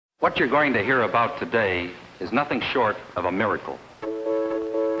What you're going to hear about today is nothing short of a miracle.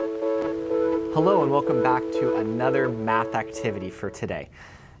 Hello and welcome back to another math activity for today.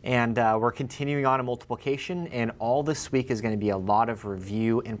 And we're continuing on in multiplication, and all this week is going to be a lot of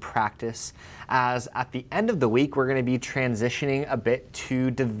review and practice, as at the end of the week we're going to be transitioning a bit to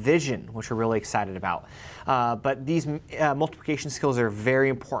division, which we're really excited about. But these multiplication skills are very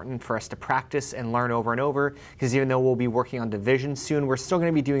important for us to practice and learn over and over, because even though we'll be working on division soon, we're still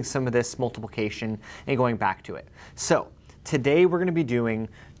going to be doing some of this multiplication and going back to it. So today we're going to be doing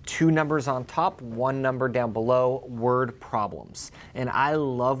two numbers on top, one number down below, word problems. And I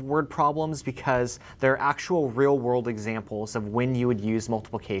love word problems because they're actual real-world examples of when you would use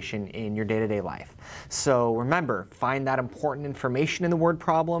multiplication in your day-to-day life. So remember, find that important information in the word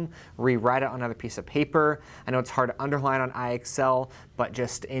problem, rewrite it on another piece of paper. I know it's hard to underline on IXL, but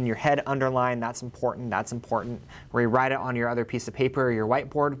just in your head, underline, that's important, that's important. Rewrite it on your other piece of paper or your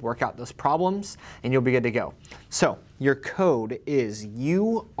whiteboard, work out those problems, and you'll be good to go. So your code is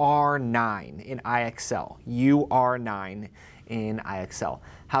UR9 in IXL. UR9 in IXL.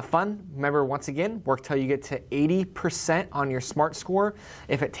 Have fun. Remember, once again, work till you get to 80% on your SMART score.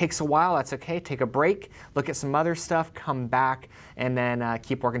 If it takes a while, that's okay. Take a break, look at some other stuff, come back, and then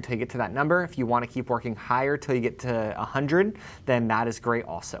keep working till you get to that number. If you want to keep working higher till you get to 100, then that is great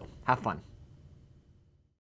also. Have fun.